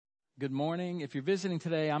Good morning. If you're visiting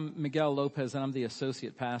today, I'm Miguel Lopez, and I'm the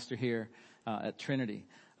associate pastor here at Trinity.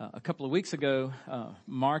 A couple of weeks ago,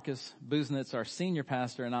 Marcus Buznitz, our senior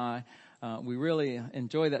pastor, and I, we really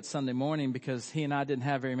enjoyed that Sunday morning because he and I didn't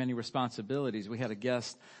have very many responsibilities. We had a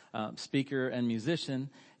guest speaker and musician.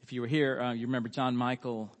 If you were here, you remember John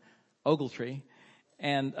Michael Ogletree.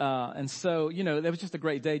 And so, you know, that was just a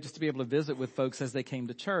great day just to be able to visit with folks as they came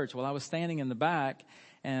to church. Well, I was standing in the back,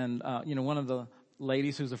 and, one of the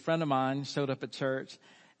ladies who's a friend of mine showed up at church,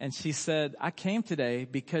 and she said, "I came today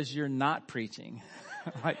because you're not preaching."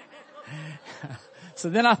 Like, so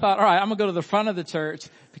then I thought, all right, I'm going to go to the front of the church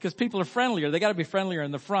because people are friendlier. They got to be friendlier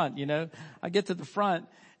in the front, you know. I get to the front,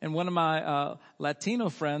 and one of my Latino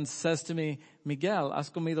friends says to me, "Miguel,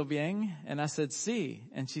 ¿has comido bien?" And I said, "Sí."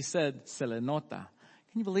 And she said, "Se le nota."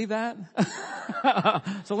 Can you believe that?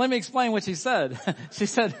 So let me explain what she said. She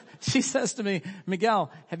says to me,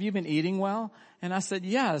 "Miguel, have you been eating well?" And I said,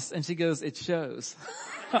 "Yes." And she goes, "It shows."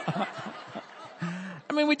 I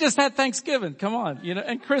mean, we just had Thanksgiving. Come on,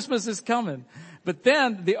 and Christmas is coming. But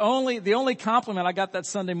then the only compliment I got that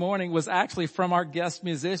Sunday morning was actually from our guest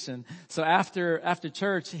musician. So after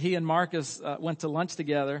church, he and Marcus went to lunch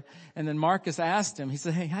together, and then Marcus asked him, he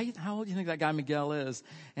said, "Hey, how old do you think that guy Miguel is?"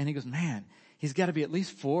 And he goes, "Man, he's got to be at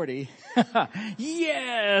least 40.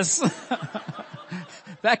 Yes.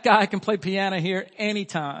 That guy can play piano here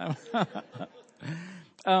anytime.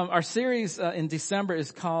 Our series in December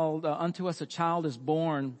is called Unto Us a Child is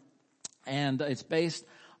Born, and it's based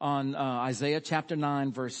on Isaiah chapter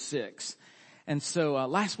 9, verse 6. And so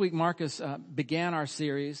last week Marcus began our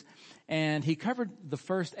series, and he covered the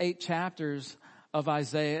first 8 chapters of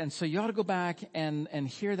Isaiah. And so you ought to go back and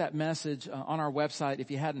hear that message on our website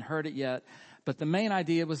if you hadn't heard it yet. But the main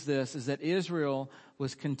idea was this, is that Israel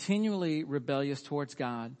was continually rebellious towards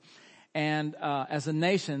God. And as a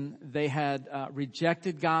nation, they had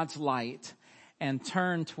rejected God's light and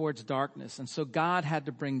turned towards darkness. And so God had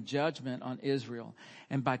to bring judgment on Israel.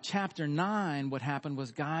 And by chapter 9, what happened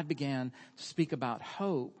was God began to speak about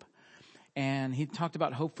hope. And he talked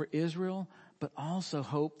about hope for Israel, but also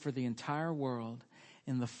hope for the entire world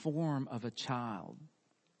in the form of a child.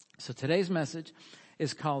 So today's message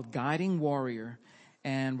is called Guiding Warrior,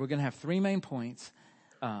 and we're going to have 3 main points.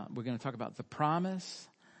 We're going to talk about the promise,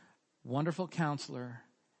 Wonderful Counselor,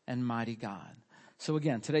 and Mighty God. So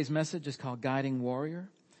again, today's message is called Guiding Warrior,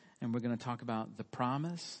 and we're going to talk about the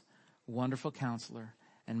promise, Wonderful Counselor,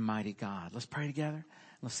 and Mighty God. Let's pray together,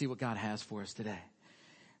 and let's see what God has for us today.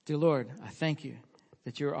 Dear Lord, I thank you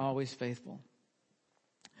that you're always faithful.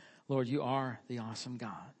 Lord, you are the awesome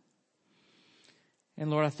God. And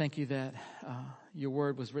Lord, I thank you that your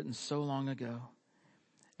word was written so long ago,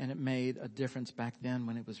 and it made a difference back then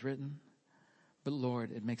when it was written. But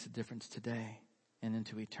Lord, it makes a difference today and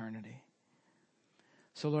into eternity.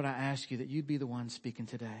 So Lord, I ask you that you'd be the one speaking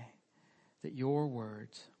today, that your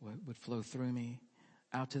words would flow through me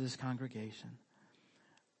out to this congregation.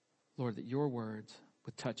 Lord, that your words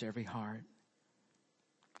would touch every heart,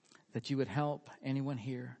 that you would help anyone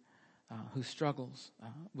here who struggles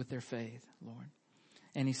with their faith, Lord.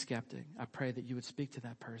 Any skeptic, I pray that you would speak to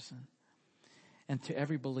that person. And to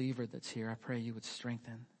every believer that's here, I pray you would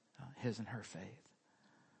strengthen his and her faith.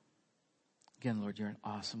 Again, Lord, you're an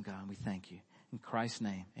awesome God, and we thank you. In Christ's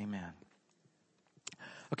name, amen.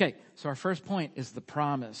 Okay, so our first point is the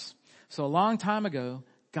promise. So a long time ago,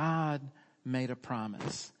 God made a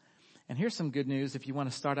promise. And here's some good news. If you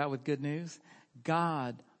want to start out with good news,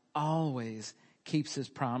 God always keeps his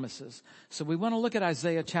promises. So we want to look at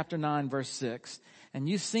Isaiah chapter 9, verse 6. And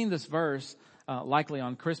you've seen this verse likely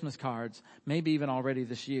on Christmas cards, maybe even already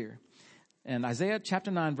this year. And Isaiah chapter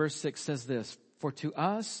 9, verse 6 says this, "For to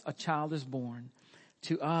us a child is born,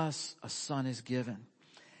 to us a son is given,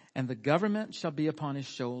 and the government shall be upon his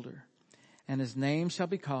shoulder, and his name shall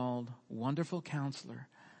be called Wonderful Counselor,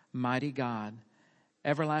 Mighty God,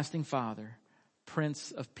 Everlasting Father,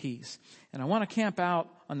 Prince of Peace." And I want to camp out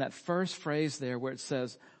on that first phrase there where it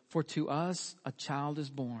says, "For to us a child is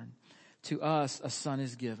born, to us a son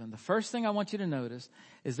is given." The first thing I want you to notice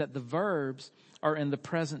is that the verbs are in the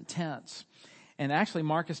present tense. And actually,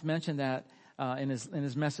 Marcus mentioned that in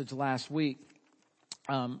his message last week.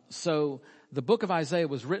 So the book of Isaiah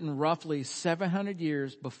was written roughly 700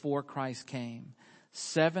 years before Christ came.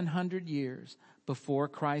 700 years before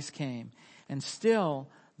Christ came. And still,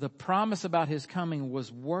 the promise about his coming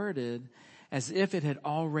was worded as if it had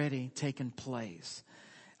already taken place.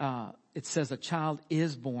 It says a child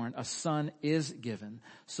is born, a son is given.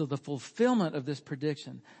 So the fulfillment of this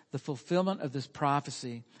prediction, the fulfillment of this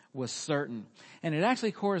prophecy was certain. And it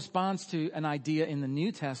actually corresponds to an idea in the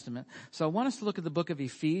New Testament. So I want us to look at the book of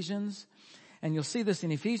Ephesians. And you'll see this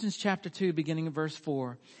in Ephesians chapter 2, beginning in verse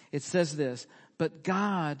 4. It says this, but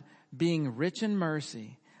God, being rich in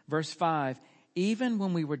mercy, verse 5, even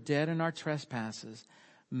when we were dead in our trespasses,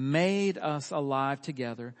 made us alive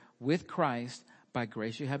together with Christ. By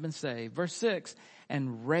grace you have been saved. Verse 6,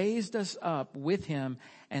 and raised us up with him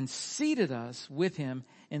and seated us with him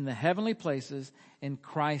in the heavenly places in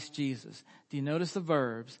Christ Jesus. Do you notice the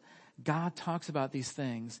verbs? God talks about these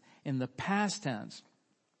things in the past tense.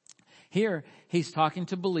 Here, he's talking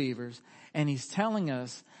to believers, and he's telling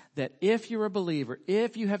us that if you're a believer,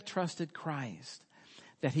 if you have trusted Christ,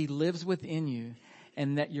 that he lives within you,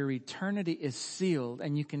 and that your eternity is sealed,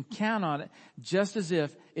 and you can count on it just as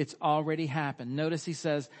if it's already happened. Notice he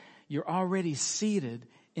says, you're already seated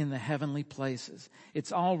in the heavenly places.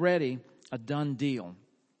 It's already a done deal.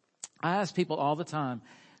 I ask people all the time,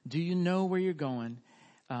 do you know where you're going?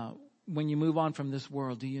 When you move on from this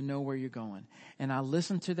world, do you know where you're going? And I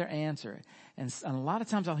listen to their answer. And a lot of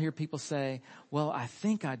times I'll hear people say, well, I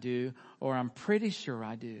think I do, or I'm pretty sure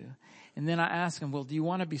I do. And then I ask them, well, do you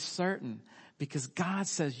want to be certain? Because God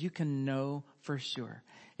says you can know for sure.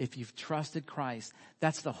 If you've trusted Christ,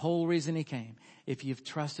 that's the whole reason he came. If you've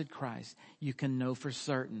trusted Christ, you can know for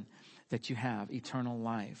certain that you have eternal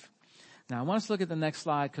life. Now, I want us to look at the next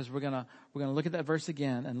slide because we're gonna look at that verse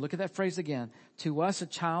again and look at that phrase again. To us a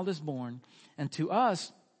child is born, and to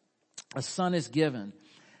us a son is given.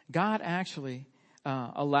 God actually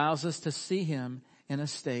allows us to see him in a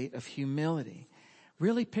state of humility.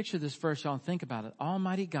 Really picture this verse, y'all, and think about it.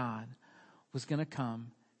 Almighty God was going to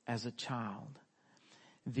come as a child.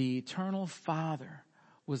 The eternal Father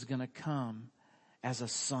was going to come as a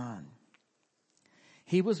son.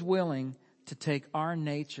 He was willing to take our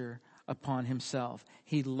nature upon himself.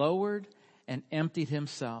 He lowered and emptied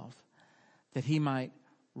himself that he might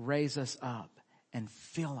raise us up and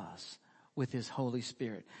fill us with his Holy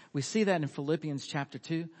Spirit. We see that in Philippians chapter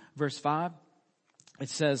 2, verse 5. It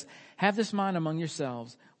says, have this mind among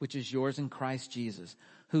yourselves, which is yours in Christ Jesus,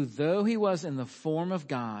 who though he was in the form of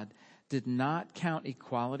God, did not count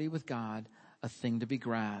equality with God a thing to be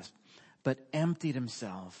grasped, but emptied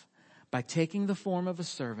himself by taking the form of a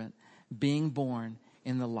servant, being born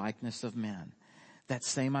in the likeness of men. That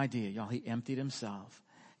same idea, y'all. He emptied himself,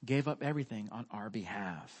 gave up everything on our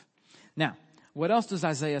behalf. Now, what else does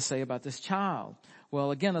Isaiah say about this child? Well,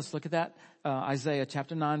 again, let's look at that Isaiah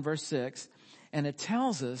chapter 9, verse 6. And it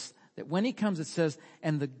tells us that when he comes, it says,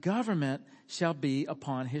 and the government shall be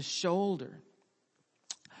upon his shoulder.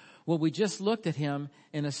 Well, we just looked at him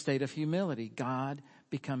in a state of humility, God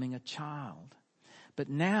becoming a child. But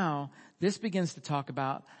now this begins to talk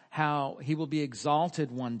about how he will be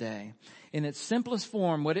exalted one day. In its simplest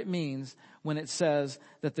form, what it means when it says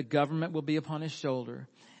that the government will be upon his shoulder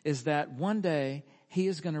is that one day he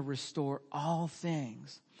is going to restore all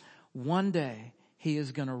things. One day he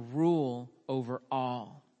is going to rule over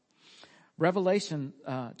all. Revelation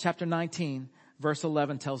chapter 19, verse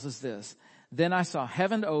 11 tells us this. Then I saw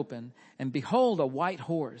heaven open, and behold, a white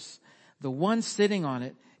horse. The one sitting on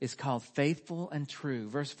it is called Faithful and True.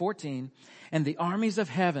 Verse 14, and the armies of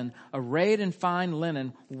heaven, arrayed in fine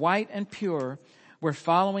linen, white and pure, were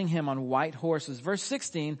following him on white horses. Verse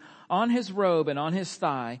 16, on his robe and on his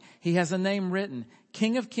thigh, he has a name written,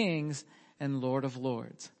 King of Kings and Lord of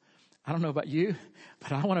Lords. I don't know about you,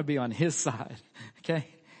 but I want to be on his side. Okay.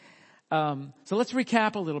 So let's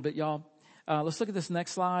recap a little bit, y'all. Let's look at this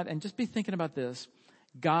next slide and just be thinking about this.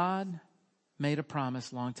 God made a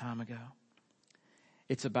promise a long time ago.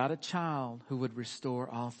 It's about a child who would restore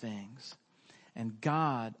all things. And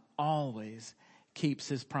God always keeps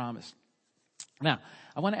his promise. Now,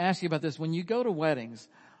 I want to ask you about this. When you go to weddings,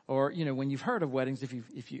 or, when you've heard of weddings,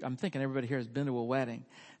 I'm thinking everybody here has been to a wedding.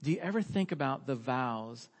 Do you ever think about the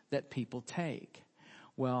vows that people take?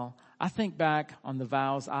 Well, I think back on the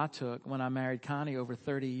vows I took when I married Connie over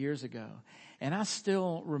 30 years ago. And I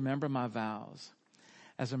still remember my vows.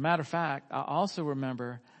 As a matter of fact, I also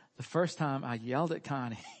remember the first time I yelled at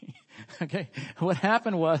Connie. Okay. What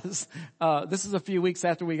happened was, this is a few weeks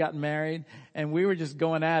after we got married, and we were just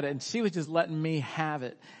going at it, and she was just letting me have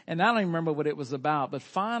it. And I don't even remember what it was about, but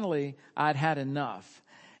finally I'd had enough.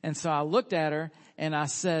 And so I looked at her and I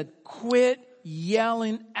said, quit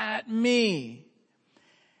yelling at me.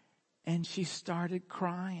 And she started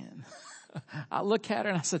crying. I look at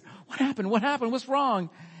her and I said, what happened? What happened? What's wrong?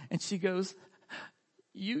 And she goes,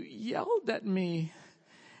 you yelled at me.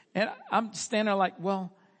 And I'm standing there like,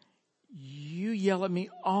 well, you yell at me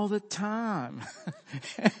all the time.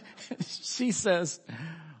 She says,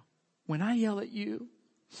 when I yell at you,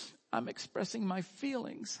 I'm expressing my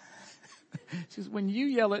feelings. She says, when you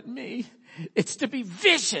yell at me, it's to be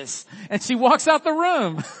vicious. And she walks out the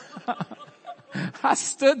room. I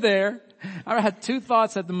stood there. I had two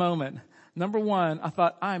thoughts at the moment. Number one, I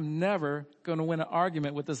thought, I'm never going to win an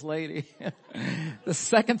argument with this lady. The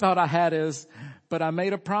second thought I had is, but I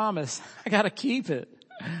made a promise. I got to keep it.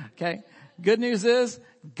 Okay. Good news is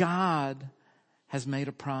God has made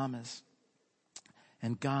a promise,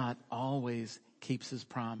 and God always keeps his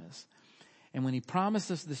promise. And when he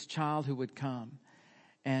promised us this child who would come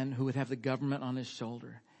and who would have the government on his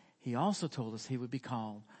shoulder, he also told us he would be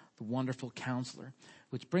called the Wonderful Counselor,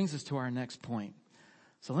 which brings us to our next point.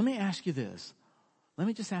 So let me ask you this. Let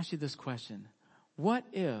me just ask you this question. What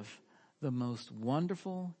if the most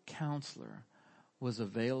wonderful counselor was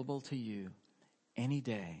available to you any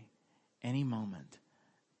day, any moment,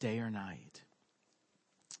 day or night?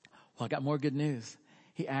 Well, I got more good news.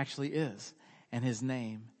 He actually is. And his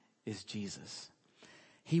name is Jesus.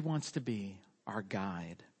 He wants to be our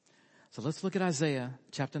guide. So let's look at Isaiah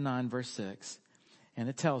chapter 9, verse 6. And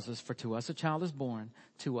it tells us, for to us a child is born,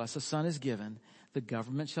 to us a son is given, the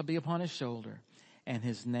government shall be upon his shoulder, and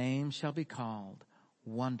his name shall be called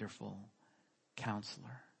Wonderful Counselor.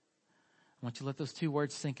 I want you to let those two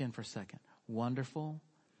words sink in for a second. Wonderful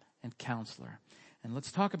and Counselor. And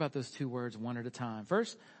let's talk about those two words one at a time.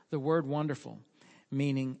 First, the word wonderful,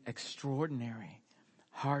 meaning extraordinary,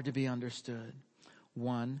 hard to be understood.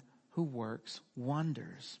 One who works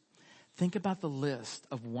wonders. Think about the list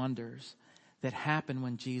of wonders that happened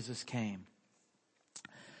when Jesus came.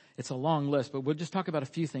 It's a long list, but we'll just talk about a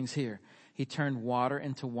few things here. He turned water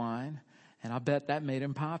into wine, and I bet that made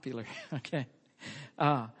him popular. Okay.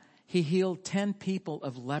 He healed 10 people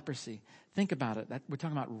of leprosy. Think about it. We're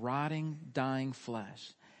talking about rotting, dying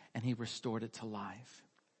flesh, and he restored it to life.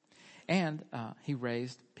 And he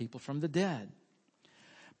raised people from the dead.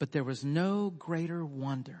 But there was no greater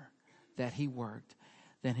wonder that he worked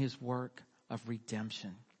than his work of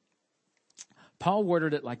redemption. Paul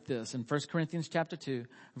worded it like this in 1 Corinthians chapter 2,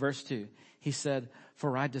 verse 2. He said,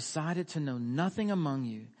 for I decided to know nothing among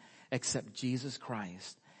you except Jesus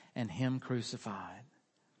Christ and him crucified.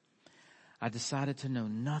 I decided to know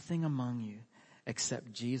nothing among you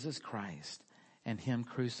except Jesus Christ and him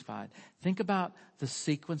crucified. Think about the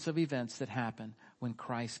sequence of events that happened when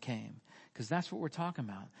Christ came, because that's what we're talking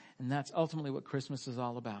about. And that's ultimately what Christmas is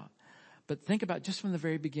all about. But think about just from the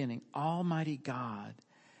very beginning, Almighty God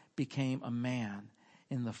became a man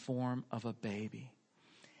in the form of a baby.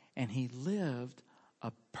 And he lived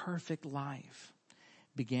a perfect life.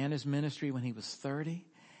 Began his ministry when he was 30.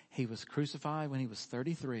 He was crucified when he was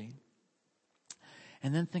 33.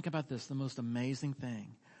 And then think about this, the most amazing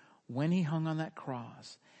thing. When he hung on that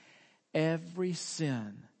cross, every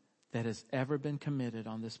sin that has ever been committed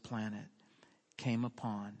on this planet came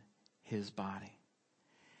upon his body.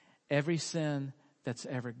 Every sin that's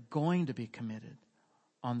ever going to be committed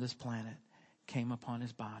on this planet came upon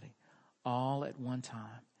his body, all at one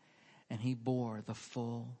time. And he bore the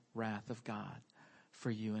full wrath of God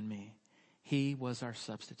for you and me. He was our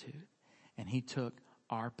substitute, and he took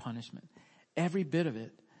our punishment. Every bit of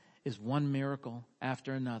it is one miracle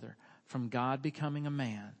after another, from God becoming a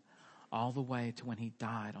man all the way to when he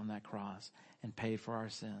died on that cross and paid for our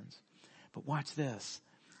sins. But watch this.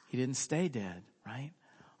 He didn't stay dead, right?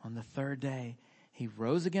 On the third day, he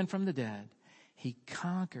rose again from the dead. He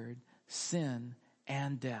conquered sin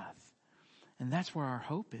and death. And that's where our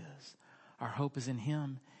hope is. Our hope is in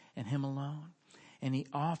him and him alone. And he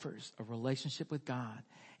offers a relationship with God,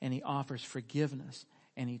 and he offers forgiveness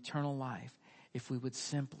and eternal life if we would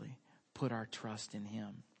simply put our trust in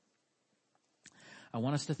him. I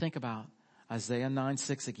want us to think about Isaiah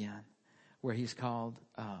 9:6 again, where he's called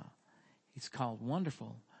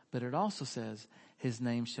Wonderful, but it also says his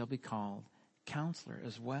name shall be called Counselor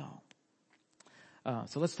as well.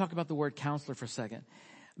 So let's talk about the word counselor for a second,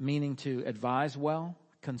 meaning to advise well,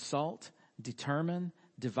 consult, determine,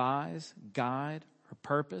 devise, guide, or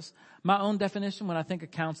purpose. My own definition when I think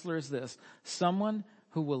of counselor is this: someone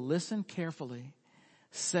who will listen carefully,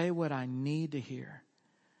 say what I need to hear,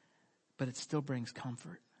 but it still brings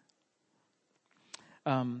comfort.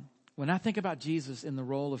 When I think about Jesus in the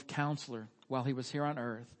role of counselor while he was here on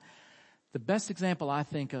earth, the best example I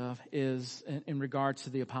think of is in regards to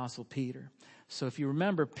the Apostle Peter. So if you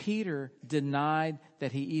remember, Peter denied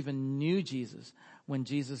that he even knew Jesus when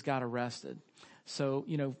Jesus got arrested. So,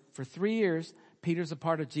 for 3 years, Peter's a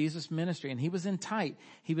part of Jesus' ministry, and he was in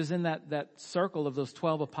that circle of those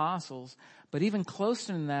 12 apostles. But even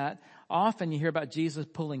closer than that, often you hear about Jesus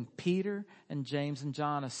pulling Peter and James and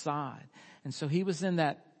John aside. And so he was in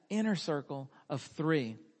that inner circle of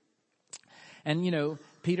 3. And,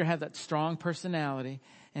 Peter had that strong personality.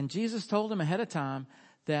 And Jesus told him ahead of time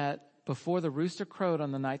that before the rooster crowed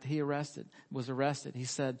on the night that he was arrested, he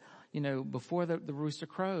said, before the rooster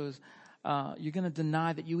crows, you're going to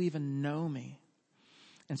deny that you even know me.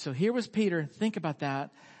 And so here was Peter. Think about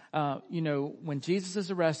that. When Jesus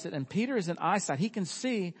is arrested and Peter is in eyesight, he can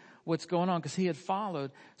see what's going on because he had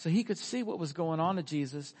followed. So he could see what was going on to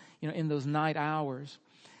Jesus, in those night hours.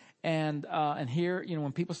 And here,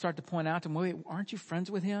 when people start to point out to him, wait, aren't you friends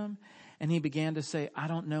with him? And he began to say, I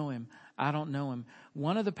don't know him. I don't know him.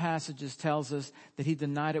 One of the passages tells us that he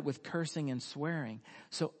denied it with cursing and swearing.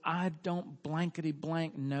 So I don't blankety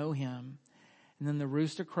blank know him. And then the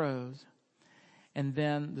rooster crows. And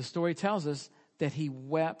then the story tells us that he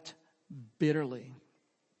wept bitterly.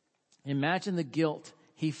 Imagine the guilt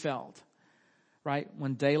he felt, right?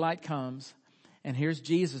 When daylight comes and here's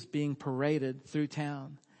Jesus being paraded through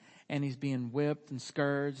town and he's being whipped and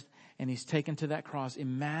scourged and he's taken to that cross.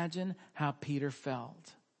 Imagine how Peter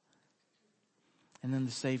felt. And then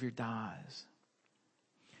the Savior dies.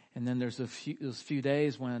 And then there's those few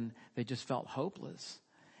days when they just felt hopeless.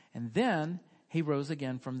 And then he rose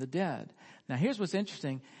again from the dead. Now here's what's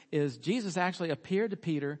interesting is Jesus actually appeared to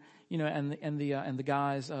Peter, and the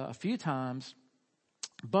guys a few times,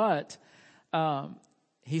 but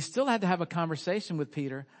he still had to have a conversation with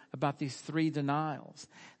Peter about these 3 denials.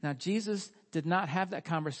 Now Jesus did not have that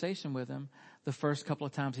conversation with him the first couple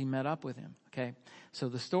of times he met up with him. Okay, so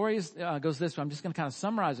the story goes this way. I'm just going to kind of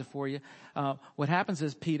summarize it for you. What happens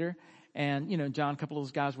is Peter and John, a couple of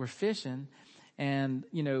those guys were fishing, and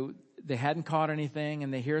they hadn't caught anything,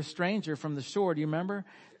 and they hear a stranger from the shore. Do you remember?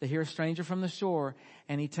 They hear a stranger from the shore,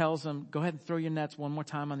 and he tells them, go ahead and throw your nets one more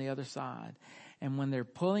time on the other side. And when they're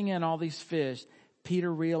pulling in all these fish,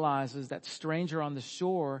 Peter realizes that stranger on the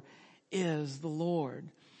shore is the Lord.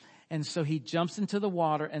 And so he jumps into the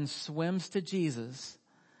water and swims to Jesus.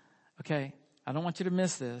 Okay, I don't want you to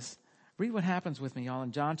miss this. Read what happens with me, y'all.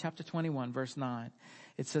 In John chapter 21, verse 9,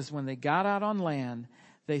 it says, when they got out on land,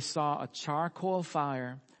 they saw a charcoal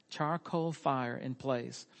fire in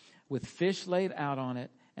place with fish laid out on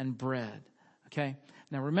it and bread. Okay.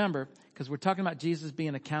 Now remember, because we're talking about Jesus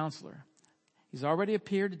being a counselor. He's already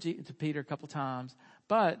appeared to Peter a couple times,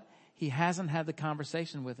 but he hasn't had the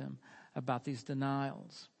conversation with him about these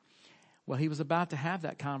denials. Well, he was about to have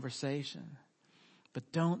that conversation,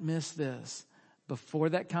 but don't miss this. Before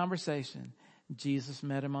that conversation, Jesus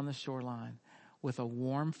met him on the shoreline with a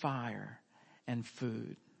warm fire and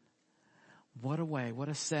food. What a way, what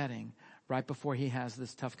a setting right before he has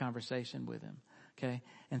this tough conversation with him. Okay.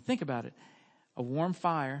 And think about it. A warm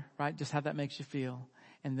fire, right? Just how that makes you feel.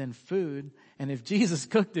 And then food. And if Jesus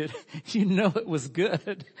cooked it, it was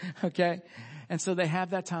good. Okay. And so they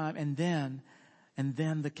have that time. And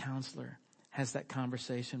then the counselor has that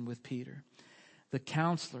conversation with Peter. The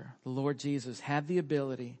counselor, the Lord Jesus, had the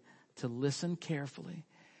ability to listen carefully,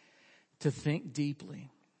 to think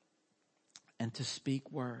deeply, and to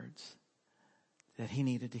speak words that he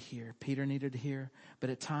needed to hear. Peter needed to hear, but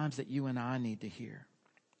at times that you and I need to hear.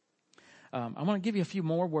 I want to give you a few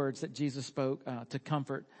more words that Jesus spoke to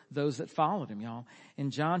comfort those that followed him, y'all. In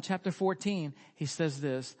John chapter 14, he says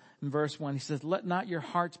this in verse 1. He says, let not your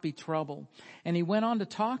hearts be troubled. And he went on to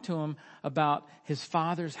talk to him about his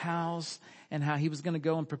Father's house and how he was going to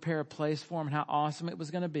go and prepare a place for him and how awesome it was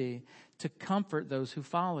going to be to comfort those who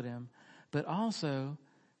followed him, but also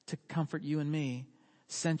to comfort you and me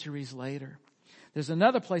centuries later. There's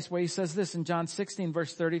another place where he says this in John 16,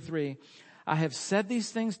 verse 33. I have said these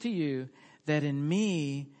things to you that in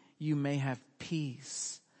me you may have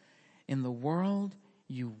peace. In the world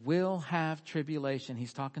you will have tribulation.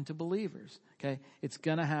 He's talking to believers. Okay. It's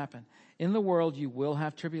going to happen. In the world you will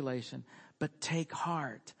have tribulation, but take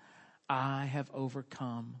heart. I have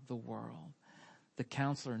overcome the world. The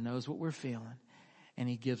counselor knows what we're feeling, and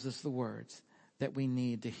he gives us the words that we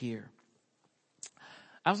need to hear.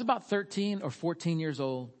 I was about 13 or 14 years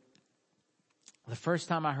old the first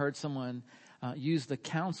time I heard someone use the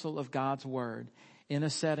counsel of God's word in a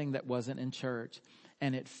setting that wasn't in church,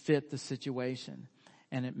 and it fit the situation,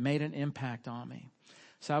 and it made an impact on me.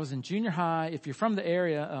 So I was in junior high. If you're from the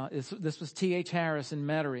area, this was T.H. Harris in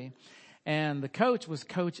Metairie, and the coach was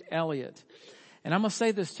Coach Elliott. And I'm going to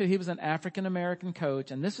say this too. He was an African-American coach,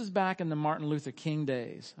 and this is back in the Martin Luther King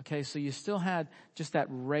days. Okay, so you still had just that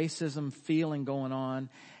racism feeling going on.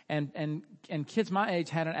 And kids my age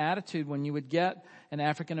had an attitude when you would get an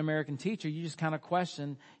African-American teacher, you just kind of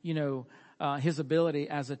question, his ability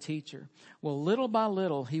as a teacher. Well, little by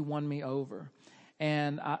little, he won me over.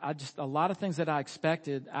 And I just, a lot of things that I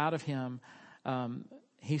expected out of him,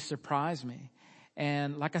 he surprised me.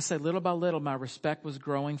 And like I said, little by little, my respect was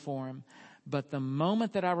growing for him. But the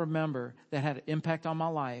moment that I remember that had an impact on my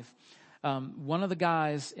life, one of the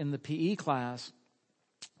guys in the PE class,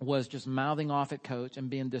 was just mouthing off at Coach and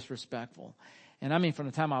being disrespectful. And I mean, from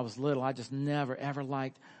the time I was little, I just never, ever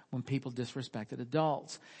liked when people disrespected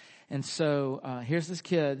adults. And so here's this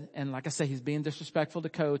kid, and like I say, he's being disrespectful to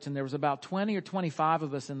Coach, and there was about 20 or 25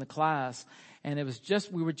 of us in the class, and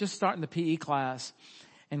we were just starting the PE class,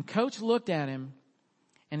 and Coach looked at him,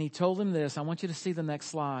 and he told him this. I want you to see the next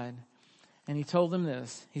slide. And he told him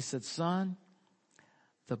this. He said, "Son,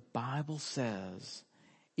 the Bible says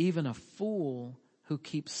even a fool who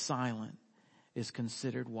keeps silent is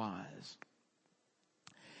considered wise."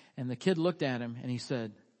 And the kid looked at him and he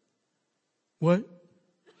said, "What?"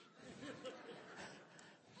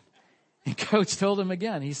 And Coach told him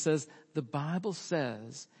again. He says, "The Bible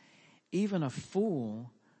says even a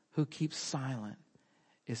fool who keeps silent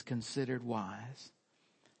is considered wise."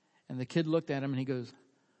 And the kid looked at him and he goes,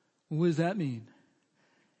 "What does that mean?"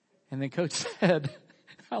 And then Coach said,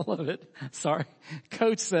 I love it. Sorry.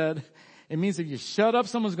 Coach said, "It means if you shut up,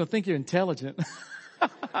 someone's going to think you're intelligent."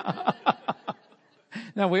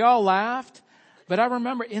 Now we all laughed, but I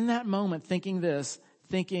remember in that moment thinking this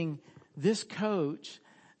coach,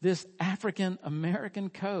 this African American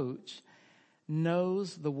coach,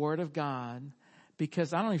 knows the Word of God,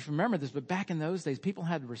 because I don't even remember this, but back in those days, people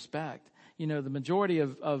had respect. You know, the majority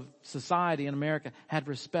of society in America had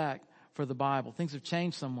respect for the Bible. Things have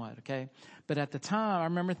changed somewhat, okay? But at the time, I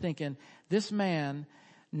remember thinking, this man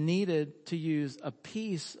needed to use a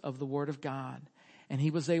piece of the Word of God, and he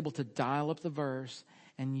was able to dial up the verse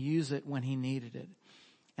and use it when he needed it.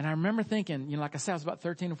 And I remember thinking, you know, like I said, I was about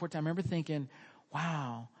 13 or 14. I remember thinking,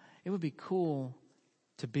 wow, it would be cool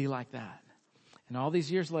to be like that. And all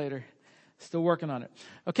these years later, still working on it.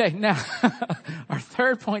 Okay, now, our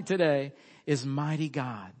third point today is mighty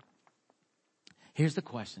God. Here's the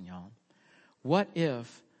question, y'all. What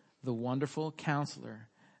if the wonderful counselor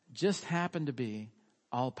just happened to be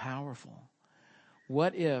all-powerful?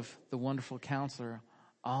 What if the wonderful counselor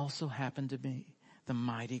also happened to be the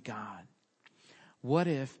mighty God? What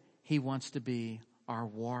if he wants to be our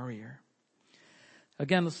warrior?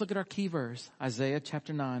 Again, let's look at our key verse, Isaiah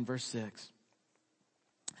chapter 9, verse 6.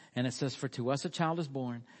 And it says, "For to us a child is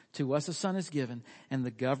born, to us a son is given, and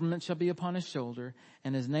the government shall be upon his shoulder,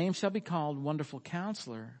 and his name shall be called Wonderful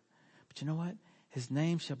Counselor." But you know what? His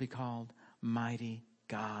name shall be called Mighty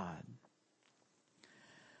God.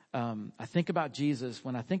 I think about Jesus.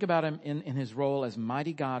 When I think about him in his role as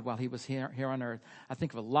mighty God while he was here on earth, I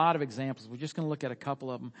think of a lot of examples. We're just going to look at a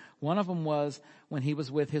couple of them. One of them was when he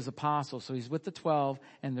was with his apostles. So he's with the 12,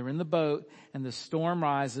 and they're in the boat, and the storm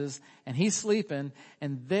rises, and he's sleeping,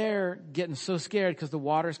 and they're getting so scared because the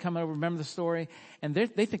water's coming over. Remember the story? And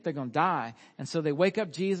they think they're going to die. And so they wake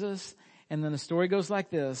up Jesus, and then the story goes like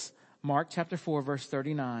this. Mark chapter 4, verse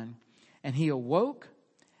 39. "And he awoke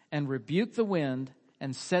and rebuked the wind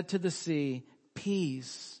and said to the sea,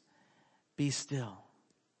 'Peace, be still.'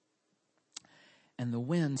 And the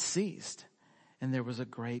wind ceased, and there was a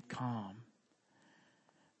great calm."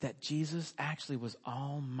 That Jesus actually was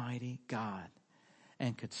Almighty God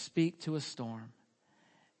and could speak to a storm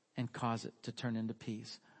and cause it to turn into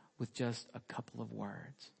peace with just a couple of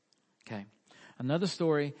words. Okay. Another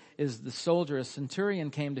story is the soldier, a centurion,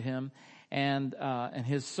 came to him, and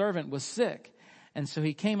his servant was sick. And so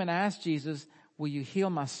he came and asked Jesus, "Will you heal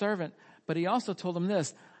my servant?" But he also told him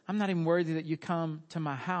this, "I'm not even worthy that you come to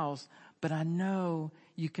my house, but I know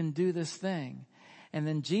you can do this thing." And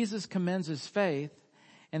then Jesus commends his faith.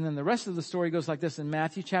 And then the rest of the story goes like this. In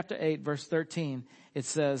Matthew chapter 8, verse 13, it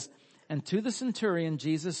says, "And to the centurion,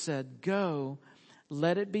 Jesus said, 'Go,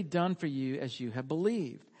 let it be done for you as you have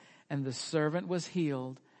believed.' And the servant was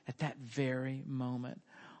healed at that very moment."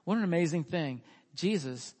 What an amazing thing.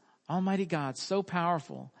 Jesus, Almighty God, so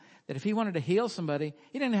powerful that if he wanted to heal somebody,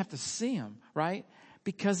 he didn't have to see him, right?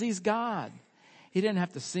 Because he's God. He didn't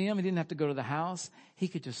have to see him. He didn't have to go to the house. He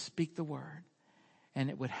could just speak the word and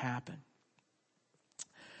it would happen.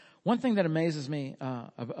 One thing that amazes me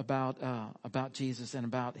about Jesus and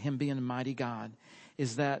about him being a mighty God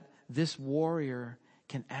is that this warrior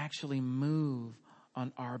can actually move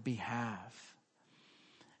on our behalf.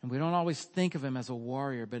 And we don't always think of him as a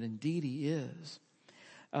warrior, but indeed he is.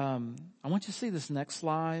 I want you to see this next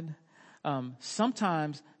slide.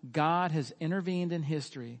 Sometimes God has intervened in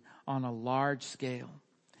history on a large scale.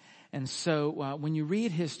 And so when you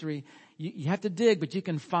read history, you have to dig, but you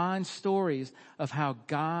can find stories of how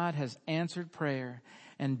God has answered prayer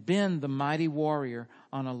and been the mighty warrior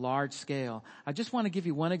on a large scale. I just want to give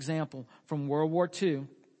you one example from World War II.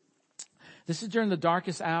 This is during the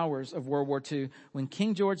darkest hours of World War II when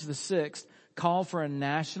King George VI called for a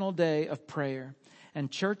national day of prayer.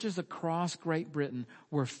 And churches across Great Britain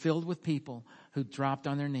were filled with people who dropped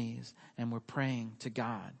on their knees and were praying to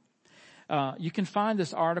God. You can find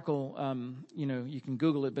this article, you can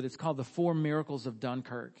Google it, but it's called The 4 Miracles of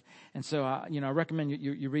Dunkirk. And so, I recommend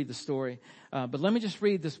you read the story. But let me just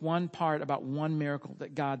read this one part about one miracle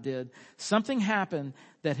that God did. Something happened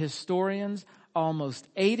that historians almost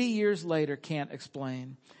 80 years later can't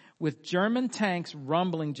explain. With German tanks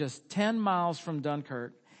rumbling just 10 miles from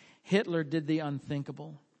Dunkirk, Hitler did the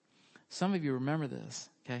unthinkable. Some of you remember this,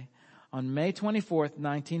 okay? On May 24th,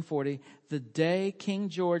 1940, the day King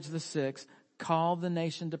George VI called the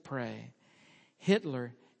nation to pray,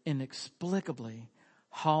 Hitler inexplicably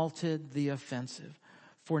halted the offensive.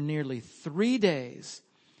 For nearly 3 days,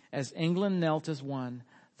 as England knelt as one,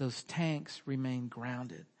 those tanks remained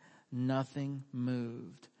grounded. Nothing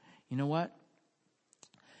moved. You know what?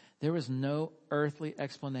 There was no earthly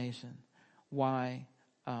explanation why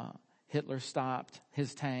Hitler stopped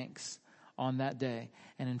his tanks on that day.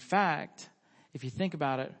 And in fact, if you think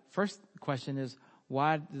about it, first question is,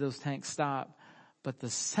 why did those tanks stop? But the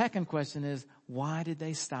second question is, why did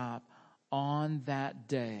they stop on that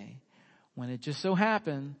day when it just so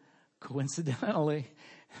happened, coincidentally,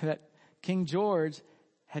 that King George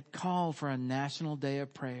had called for a national day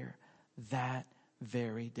of prayer that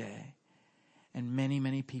very day? And many,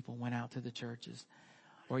 many people went out to the churches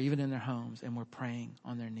or even in their homes and were praying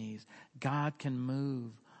on their knees. God can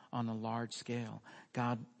move on a large scale.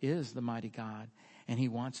 God is the mighty God, and he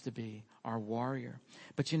wants to be our warrior.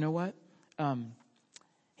 But you know what?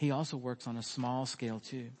 He also works on a small scale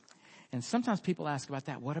too. And sometimes people ask about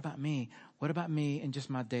that. What about me? What about me in just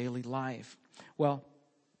my daily life? Well,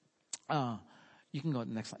 you can go to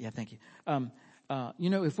the next slide. Yeah, thank you.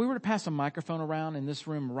 If we were to pass a microphone around in this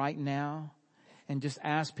room right now and just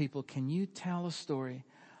ask people, can you tell a story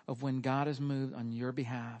of when God has moved on your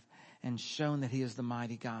behalf and shown that he is the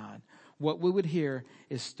mighty God? What we would hear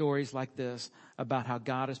is stories like this about how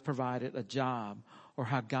God has provided a job, or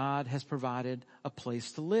how God has provided a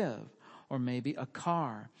place to live, or maybe a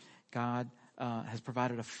car. God has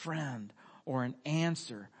provided a friend or an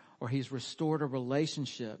answer, or he's restored a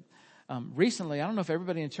relationship. Recently, I don't know if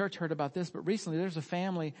everybody in church heard about this, but recently there's a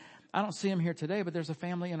family, I don't see them here today, but there's a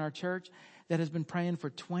family in our church that has been praying for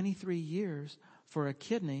 23 years for a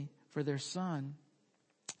kidney for their son.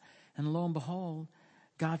 And lo and behold,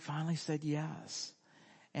 God finally said yes.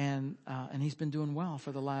 And he's been doing well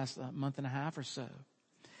for the last month and a half or so.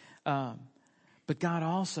 But God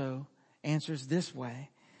also answers this way.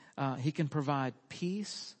 He can provide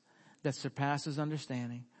peace that surpasses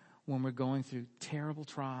understanding when we're going through terrible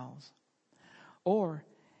trials. Or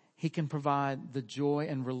he can provide the joy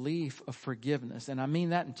and relief of forgiveness. And I mean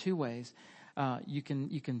that in two ways. You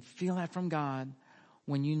can feel that from God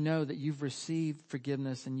when you know that you've received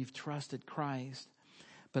forgiveness and you've trusted Christ.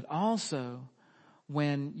 But also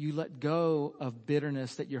when you let go of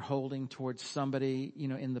bitterness that you're holding towards somebody,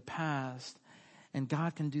 in the past. And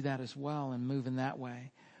God can do that as well and move in that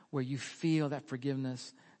way, where you feel that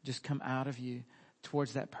forgiveness just come out of you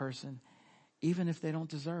towards that person, even if they don't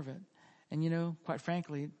deserve it. And quite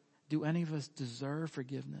frankly, do any of us deserve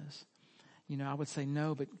forgiveness? I would say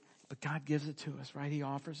no, but God gives it to us, right? He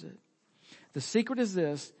offers it. The secret is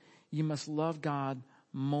this: you must love God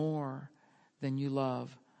more than you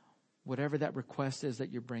love whatever that request is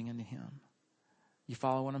that you're bringing to him. You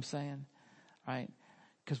follow what I'm saying? Right?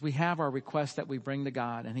 Because we have our request that we bring to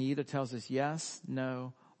God, and he either tells us yes,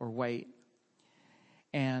 no, or wait.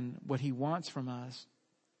 And what he wants from us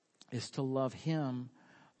is to love him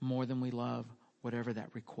more than we love whatever that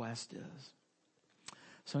request is.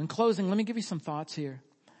 So in closing, let me give you some thoughts here.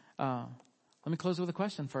 Let me close with a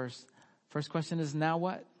question first. First question is, now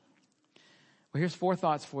what? Well, here's 4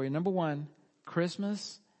 thoughts for you. Number 1,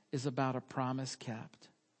 Christmas is about a promise kept.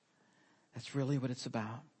 That's really what it's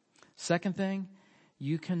about. Second thing,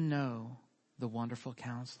 you can know the wonderful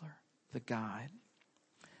counselor, the guide.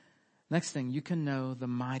 Next thing, you can know the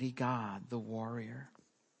mighty God, the warrior.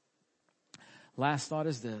 Last thought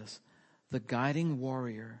is this: the guiding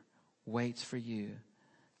warrior waits for you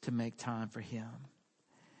to make time for him.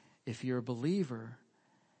 If you're a believer,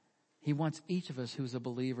 he wants each of us who's a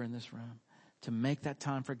believer in this room to make that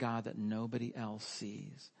time for God that nobody else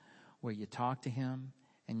sees, where you talk to him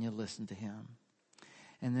and you listen to him.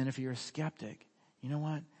 And then if you're a skeptic, you know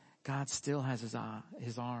what? God still has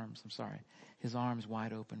his arms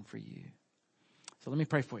wide open for you. So let me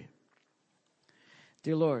pray for you.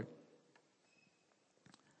 Dear Lord,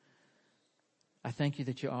 I thank you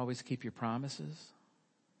that you always keep your promises.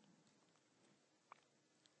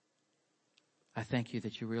 I thank you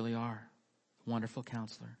that you really are wonderful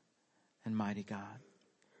counselor and mighty God.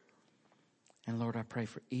 And Lord, I pray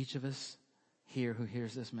for each of us here who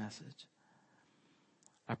hears this message,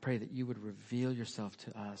 I pray that you would reveal yourself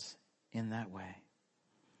to us in that way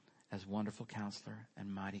as wonderful counselor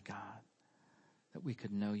and mighty God, that we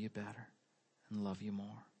could know you better and love you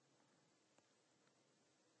more.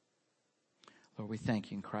 Lord, we thank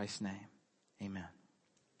you in Christ's name. Amen.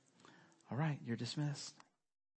 All right, you're dismissed.